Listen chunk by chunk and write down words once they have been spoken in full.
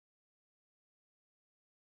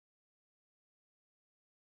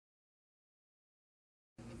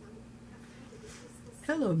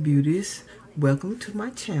Hello beauties, welcome to my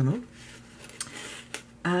channel.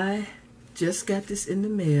 I just got this in the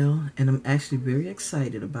mail and I'm actually very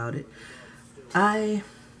excited about it. I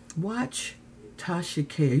watch Tasha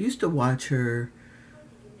K. I used to watch her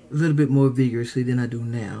a little bit more vigorously than I do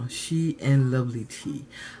now. She and Lovely T.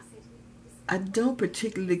 I don't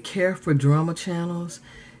particularly care for drama channels,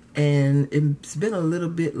 and it's been a little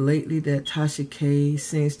bit lately that Tasha K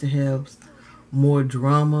seems to have more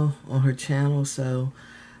drama on her channel, so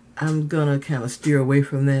I'm gonna kind of steer away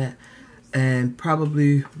from that and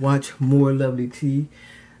probably watch more Lovely T.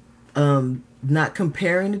 Not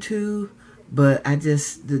comparing the two, but I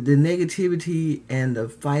just the negativity and the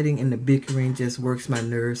fighting and the bickering just works my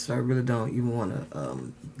nerves, so I really don't even want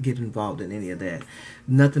to get involved in any of that.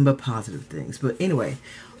 Nothing but positive things. But anyway,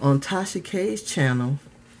 on Tasha K's channel,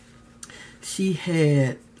 she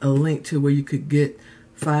had a link to where you could get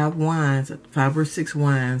 5 or 6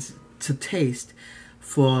 wines to taste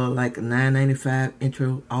for like a $9.95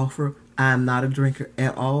 intro offer. I'm not a drinker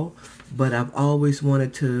at all, but I've always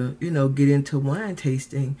wanted to, get into wine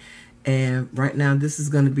tasting. And right now, this is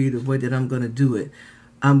going to be the way that I'm going to do it.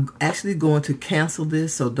 I'm actually going to cancel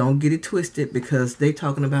this, so don't get it twisted, because they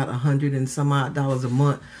talking about $100 and some odd a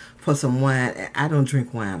month for some wine. I don't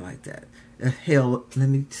drink wine like that. Hell, let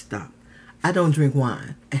me stop. I don't drink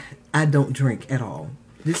wine. I don't drink at all.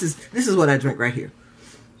 This is what I drink right here.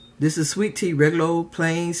 This is sweet tea, regular old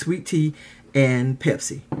plain sweet tea, and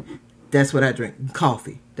Pepsi. That's what I drink.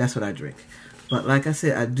 Coffee. That's what I drink. But like I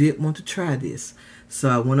said, I did want to try this. So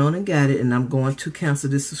I went on and got it, and I'm going to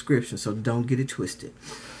cancel this subscription, so don't get it twisted.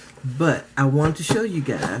 But I wanted to show you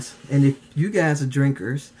guys, and if you guys are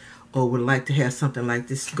drinkers or would like to have something like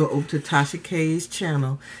this, go over to Tasha K's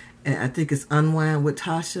channel, and I think it's Unwind with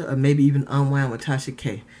Tasha, or maybe even Unwind with Tasha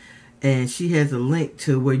K. And she has a link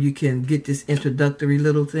to where you can get this introductory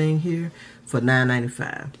little thing here for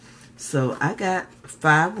 $9.95. So I got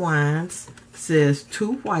 5 wines. It says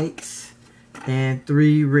 2 whites and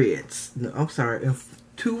 3 reds. No, I'm sorry,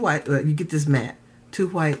 2 white. You get this mat. 2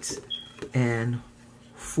 whites and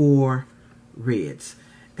 4 reds.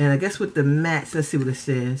 And I guess with the mats, let's see what it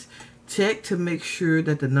says. Check to make sure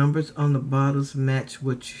that the numbers on the bottles match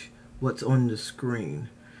what's on the screen.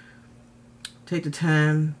 Take the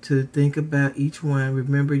time to think about each one.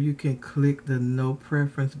 Remember, you can click the no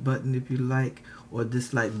preference button if you like or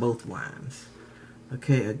dislike both wines.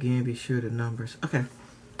 Okay, again, be sure the numbers. Okay,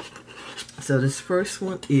 so this first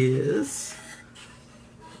one is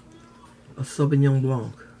a Sauvignon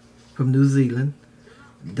Blanc from New Zealand.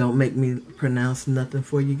 Don't make me pronounce nothing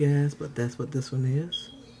for you guys, but that's what this one is.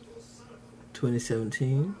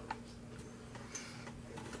 2017.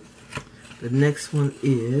 The next one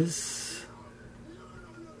says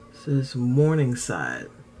Morningside,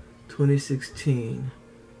 2016,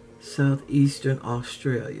 Southeastern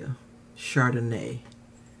Australia, Chardonnay.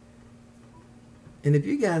 And if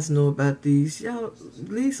you guys know about these, y'all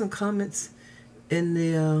leave some comments in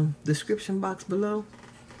the description box below.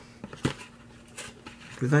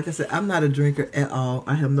 Because like I said, I'm not a drinker at all.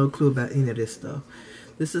 I have no clue about any of this stuff.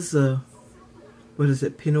 This is what is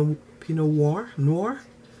it, Pinot Noir?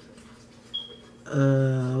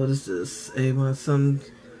 What is this? Some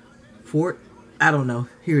Fort? I don't know.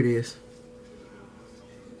 Here it is.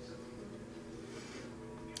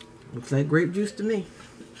 Looks like grape juice to me.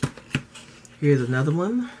 Here's another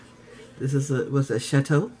one. This is what's that?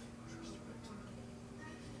 Chateau,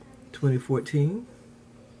 2014.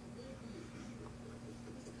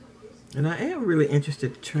 And I am really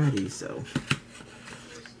interested to try these, so.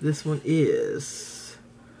 This one is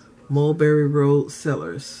Mulberry Road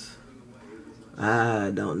Cellars.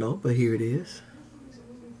 I don't know, but here it is.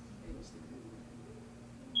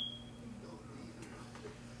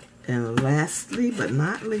 And lastly, but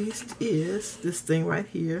not least, is this thing right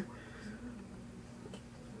here.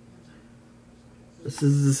 This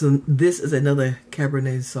is another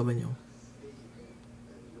Cabernet Sauvignon.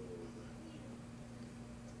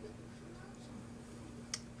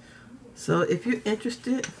 So if you're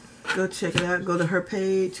interested, go check it out. Go to her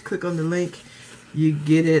page, click on the link. You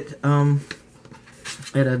get it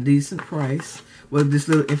at a decent price. Well, this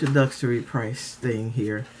little introductory price thing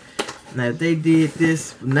here. Now, if they did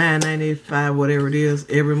this for $9.95, whatever it is,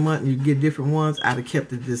 every month, and you get different ones, I'd have kept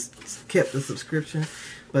the subscription.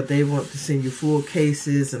 But they want to send you full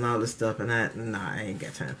cases and all this stuff, and I ain't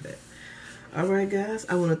got time for that. Alright guys,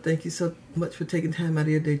 I want to thank you so much for taking time out of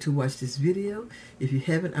your day to watch this video. If you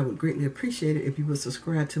haven't, I would greatly appreciate it if you would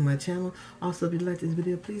subscribe to my channel. Also, if you like this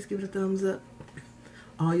video, please give it a thumbs up.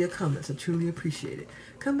 All your comments are truly appreciated.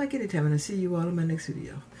 Come back anytime, and I'll see you all in my next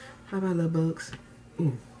video. Bye-bye, love bugs.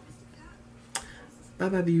 Ooh.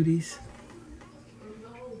 Bye-bye, beauties.